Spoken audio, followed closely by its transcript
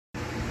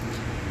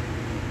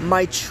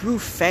my true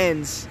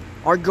fans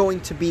are going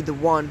to be the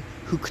one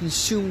who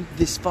consume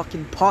this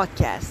fucking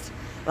podcast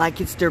like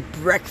it's their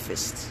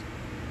breakfast.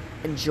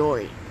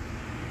 Enjoy.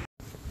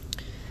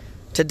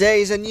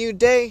 Today is a new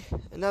day,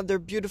 another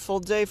beautiful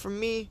day for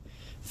me.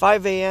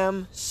 5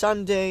 a.m.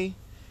 Sunday,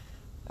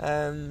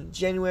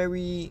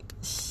 January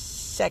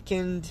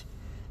 2nd,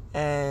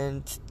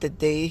 and the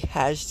day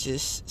has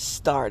just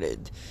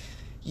started.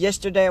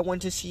 Yesterday I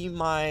went to see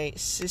my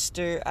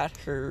sister at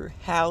her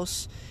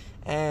house,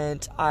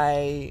 and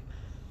I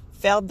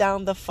fell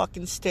down the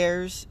fucking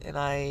stairs and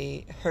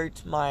I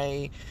hurt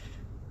my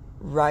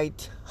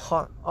right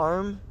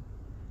arm,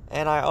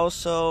 and I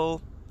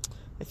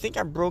think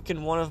I've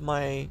broken one of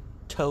my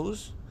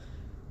toes,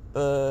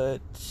 but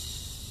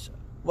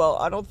well,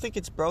 I don't think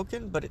it's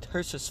broken, but it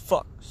hurts as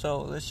fuck,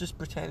 so let's just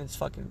pretend it's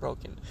fucking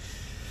broken.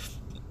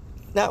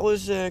 That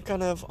was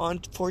kind of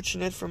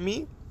unfortunate for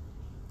me,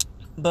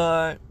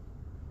 but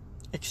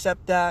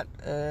except that,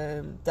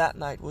 that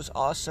night was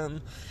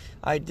awesome.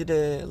 I did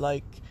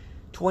a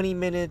 20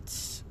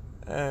 minutes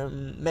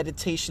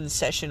meditation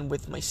session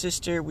with my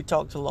sister. We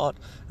talked a lot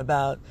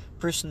about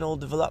personal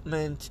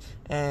development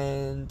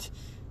and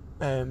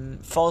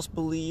false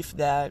belief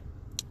that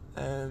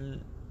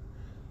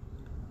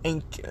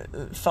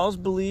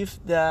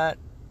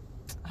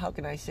how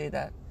can I say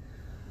that?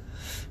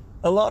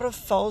 A lot of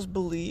false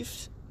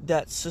beliefs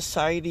that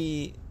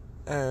society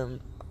have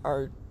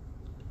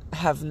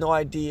no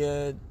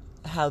idea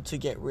how to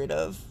get rid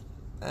of.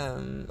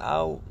 I'm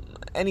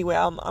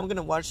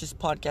gonna watch this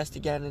podcast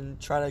again and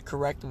try to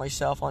correct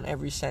myself on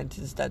every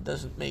sentence that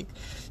doesn't make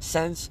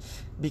sense,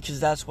 because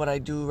that's what I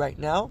do right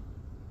now.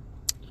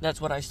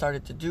 That's what I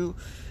started to do,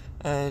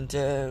 and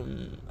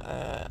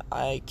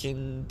I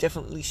can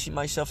definitely see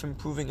myself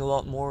improving a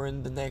lot more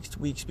in the next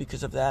weeks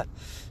because of that.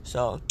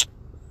 So,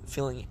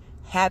 feeling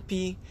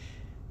happy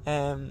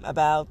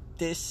about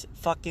this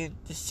fucking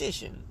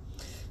decision.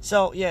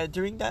 So yeah,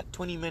 during that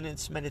 20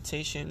 minutes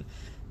meditation,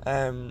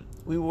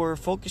 we were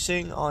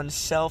focusing on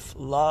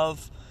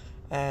self-love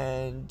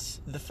and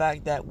the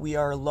fact that we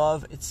are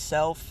love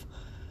itself,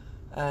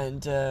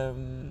 and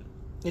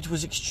it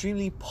was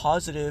extremely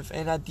positive.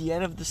 And at the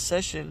end of the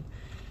session,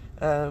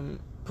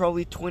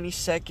 probably 20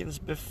 seconds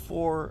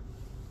before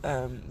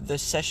the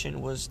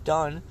session was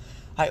done,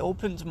 I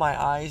opened my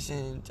eyes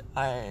and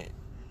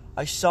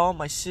I saw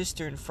my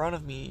sister in front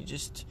of me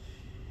just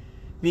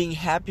being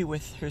happy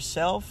with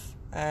herself,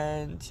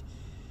 and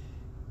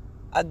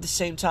at the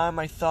same time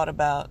I thought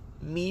about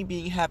me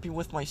being happy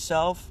with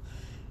myself,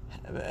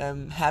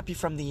 happy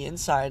from the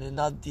inside and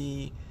not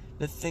the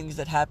things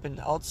that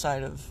happen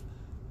outside of,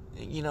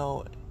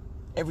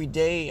 every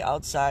day,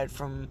 outside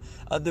from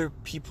other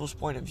people's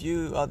point of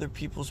view, other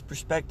people's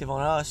perspective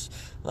on us.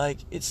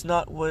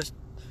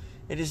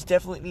 It is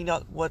definitely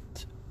not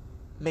what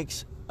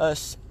makes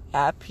us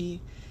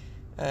happy.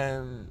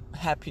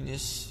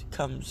 Happiness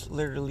comes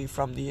literally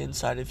from the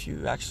inside, if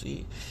you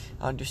actually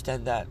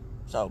understand that.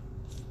 So,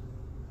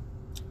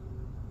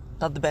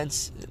 not the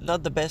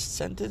best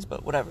sentence,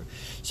 but whatever.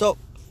 So,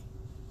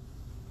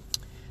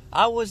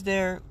 I was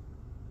there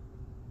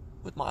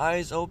with my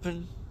eyes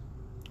open,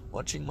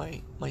 watching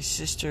my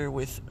sister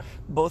with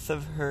both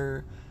of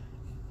her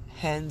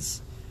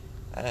hands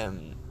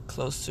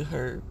close to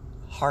her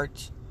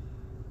heart,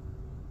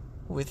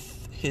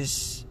 with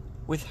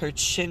her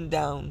chin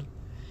down,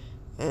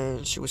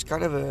 and she was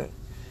kind of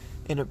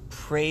in a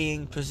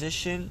praying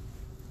position.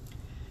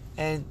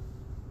 And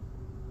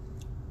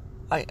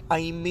I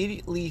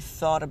immediately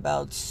thought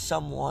about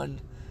someone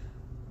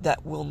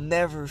that will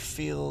never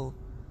feel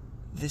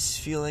this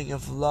feeling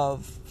of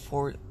love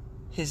for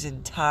his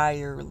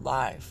entire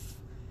life,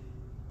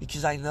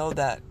 because I know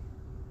that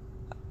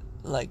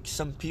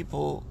some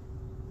people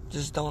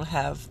just don't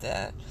have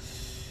that,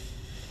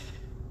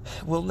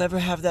 will never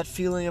have that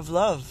feeling of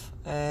love,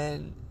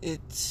 and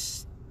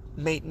it's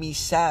made me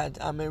sad.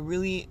 I'm a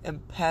really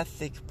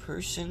empathic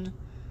person,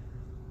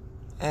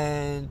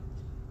 and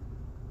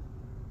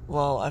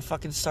I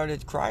fucking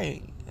started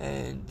crying.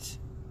 And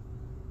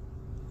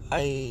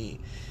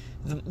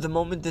the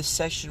moment this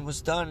session was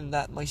done and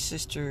that my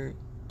sister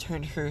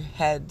turned her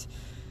head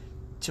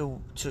to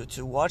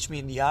watch me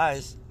in the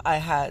eyes,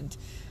 I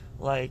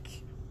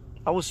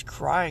was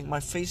crying. My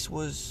face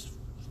was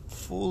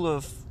full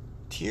of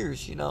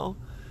tears,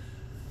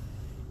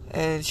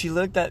 and she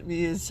looked at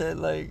me and said,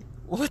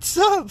 what's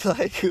up?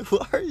 Why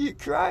are you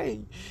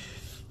crying?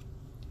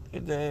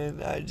 And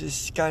then I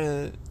just kind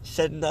of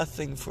said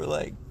nothing for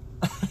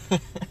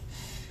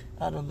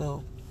I don't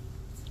know,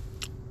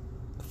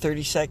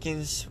 30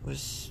 seconds.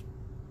 Was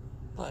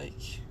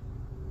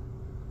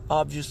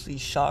obviously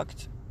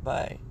shocked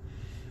by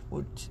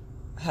what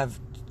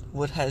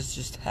has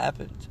just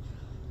happened.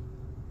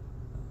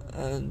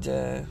 And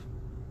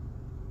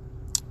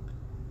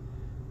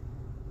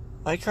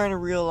I kind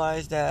of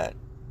realized that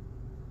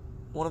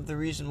one of the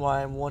reasons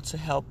why I want to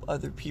help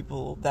other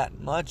people that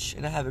much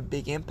and I have a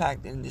big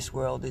impact in this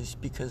world is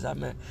because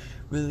I'm an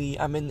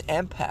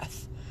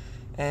empath,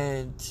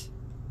 and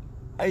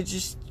I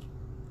just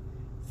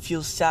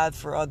feel sad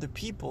for other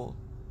people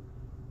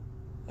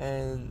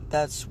and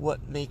that's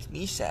what makes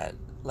me sad.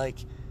 Like,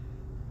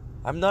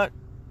 I'm not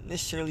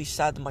necessarily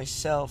sad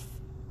myself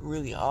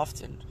really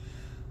often.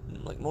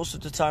 Like, most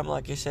of the time,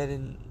 like I said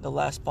in the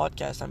last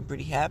podcast, I'm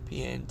pretty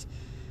happy, and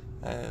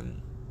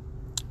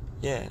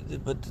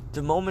but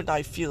the moment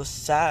I feel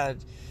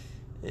sad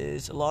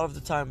is a lot of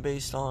the time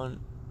based on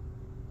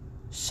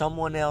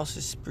someone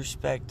else's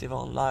perspective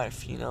on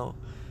life, you know.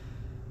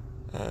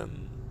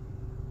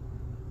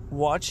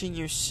 Watching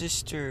your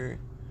sister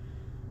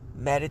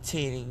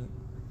meditating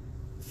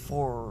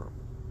for,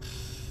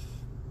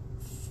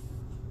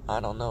 I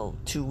don't know,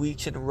 2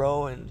 weeks in a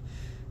row, and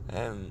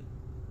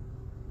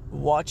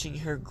watching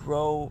her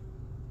grow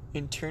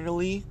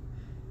internally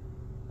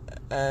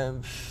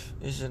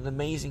is an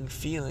amazing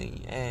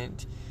feeling.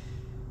 And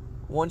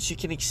once you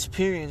can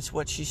experience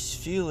what she's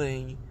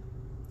feeling,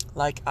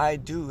 like I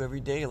do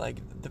every day, like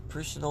the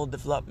personal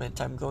development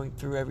I'm going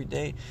through every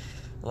day,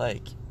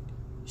 like,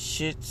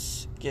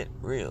 shits get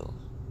real,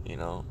 you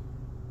know.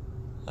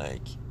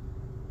 Like,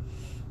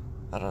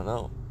 I don't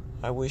know.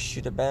 I wish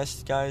you the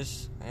best,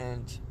 guys,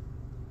 and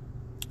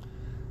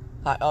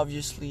I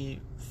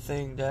obviously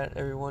think that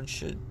everyone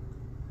should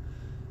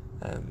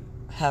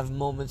have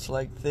moments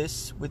like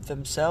this with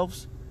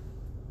themselves,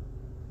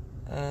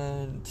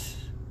 and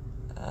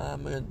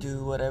I'm gonna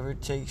do whatever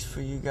it takes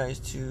for you guys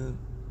to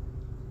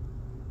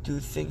do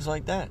things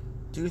like that.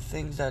 Do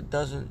things that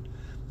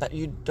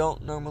you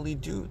don't normally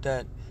do,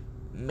 that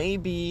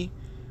maybe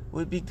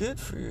would be good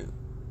for you.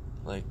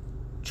 Like,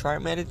 try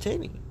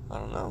meditating. I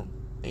don't know.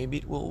 Maybe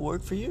it will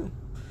work for you.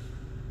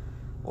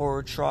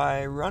 Or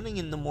try running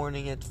in the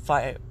morning at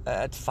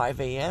 5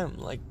 a.m.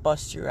 Like,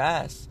 bust your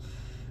ass.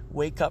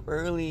 Wake up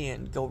early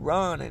and go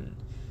run and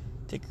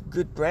take a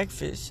good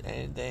breakfast,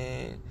 and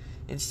then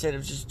instead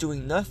of just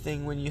doing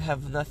nothing when you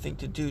have nothing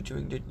to do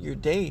during your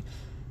day,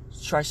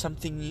 try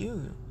something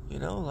new, you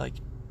know, like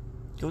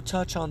go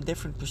touch on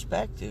different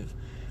perspective,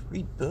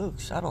 read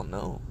books, I don't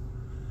know.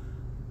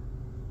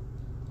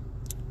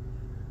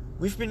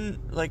 We've been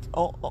like,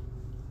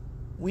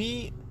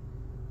 we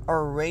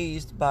are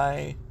raised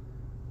by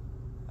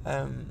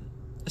a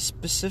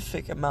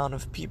specific amount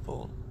of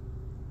people.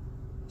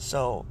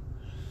 So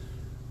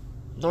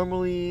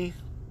normally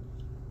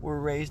we're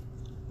raised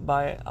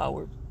by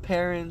our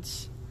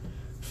parents,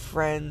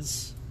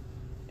 friends,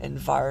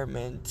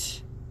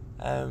 environment,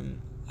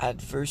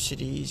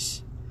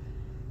 adversities,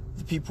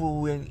 the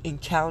people we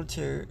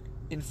encounter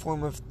in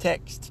form of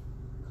text,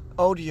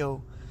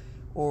 audio,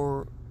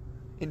 or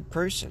in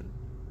person.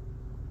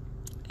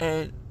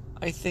 And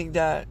I think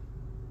that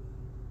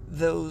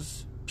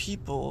those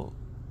people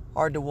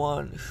are the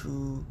one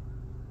who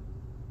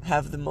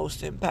have the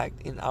most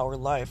impact in our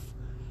life,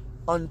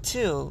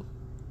 until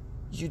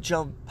you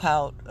jump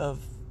out of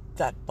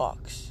that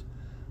box,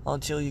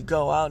 until you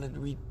go out and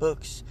read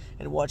books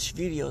and watch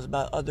videos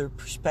about other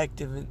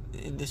perspectives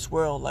in this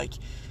world, like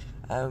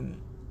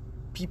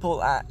people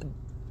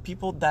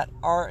that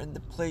are in the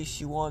place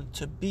you want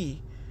to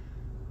be.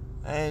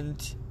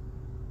 And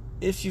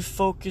if you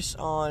focus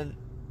on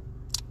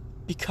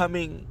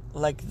becoming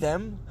like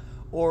them,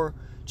 or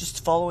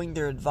just following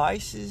their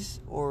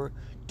advices, or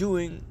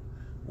doing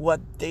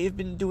what they've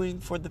been doing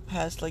for the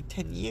past like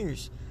 10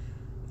 years,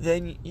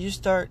 then you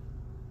start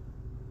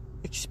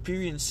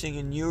experiencing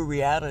a new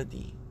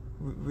reality.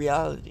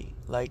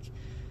 Like,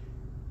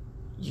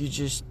 you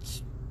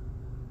just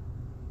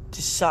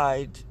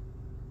decide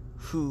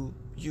who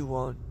you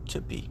want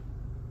to be.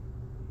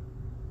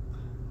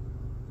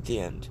 The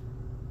end.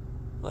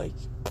 Like,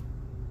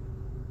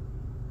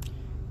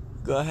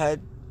 go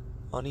ahead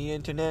on the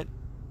internet,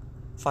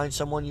 find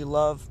someone you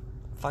love,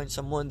 find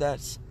someone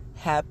that's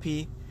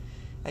happy,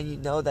 and you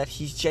know that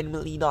he's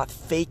genuinely not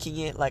faking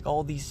it like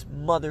all these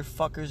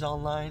motherfuckers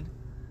online.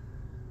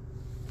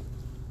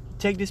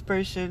 Take this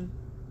person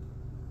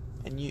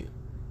and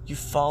you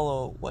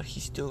follow what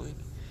he's doing.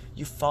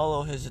 You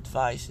follow his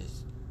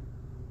advices.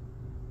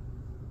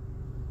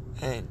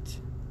 And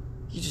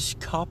you just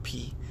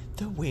copy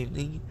the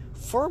winning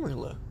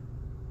formula.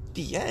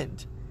 The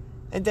end.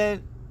 And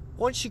then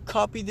once you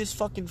copy this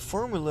fucking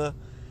formula,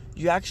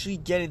 you actually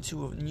get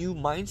into a new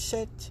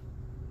mindset.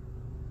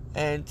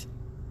 And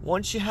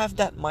once you have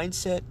that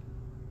mindset,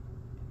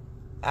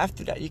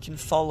 after that you can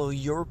follow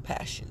your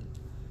passion.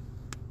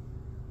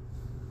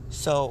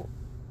 So,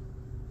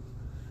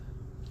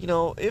 you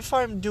know, if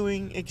I'm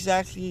doing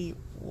exactly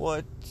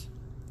what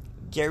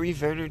Gary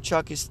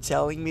Vaynerchuk is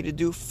telling me to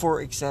do,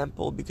 for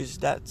example, because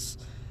that's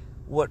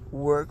what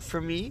worked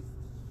for me,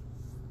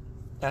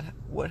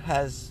 what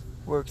has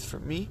worked for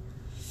me,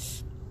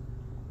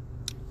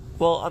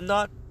 well, I'm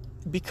not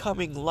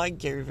becoming like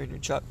Gary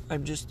Vaynerchuk.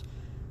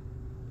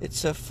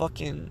 It's a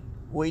fucking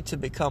way to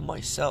become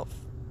myself,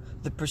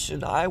 the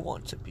person I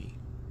want to be.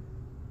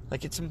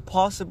 Like, it's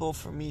impossible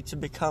for me to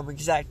become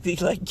exactly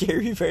like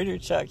Gary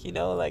Vaynerchuk, you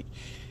know? Like,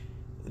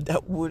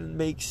 that wouldn't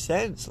make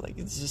sense. Like,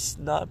 it's just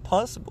not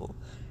possible.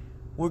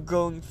 We'll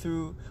go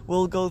through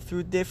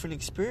different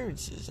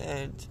experiences,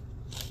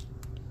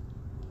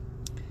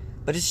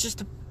 but it's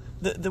just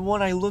the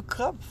one I look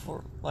up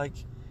for.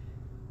 Like,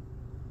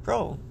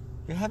 bro,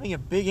 you're having a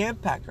big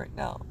impact right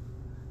now.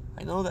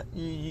 I know that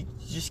you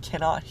just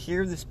cannot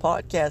hear this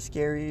podcast,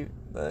 Gary,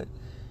 but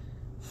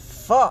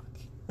fuck.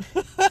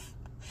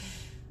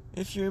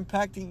 If you're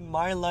impacting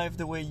my life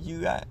the way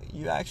you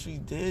actually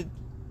did,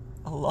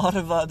 a lot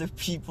of other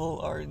people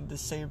are in the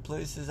same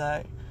place as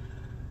I.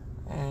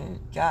 And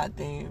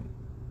goddamn,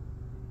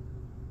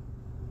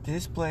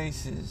 this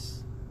place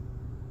is,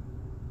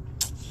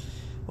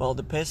 well,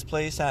 the best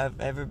place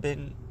I've ever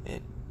been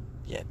in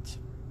yet.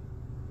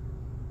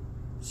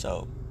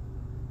 So,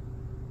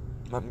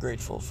 I'm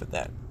grateful for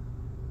that.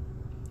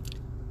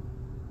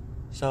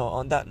 So,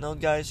 on that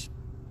note, guys,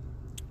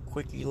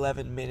 quick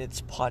 11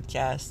 minutes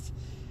podcast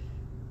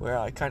where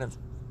I kind of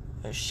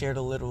shared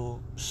a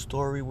little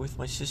story with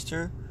my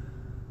sister.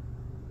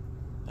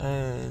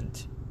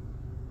 And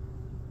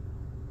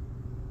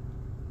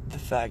the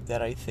fact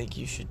that I think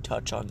you should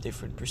touch on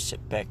different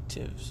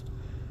perspectives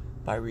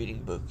by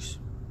reading books.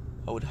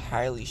 I would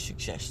highly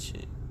suggest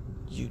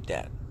you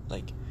that.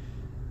 Like,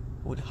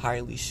 I would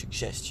highly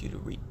suggest you to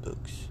read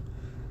books.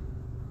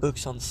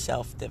 Books on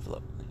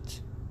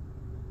self-development.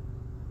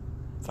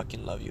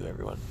 Fucking love you,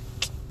 everyone.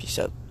 Peace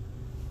out.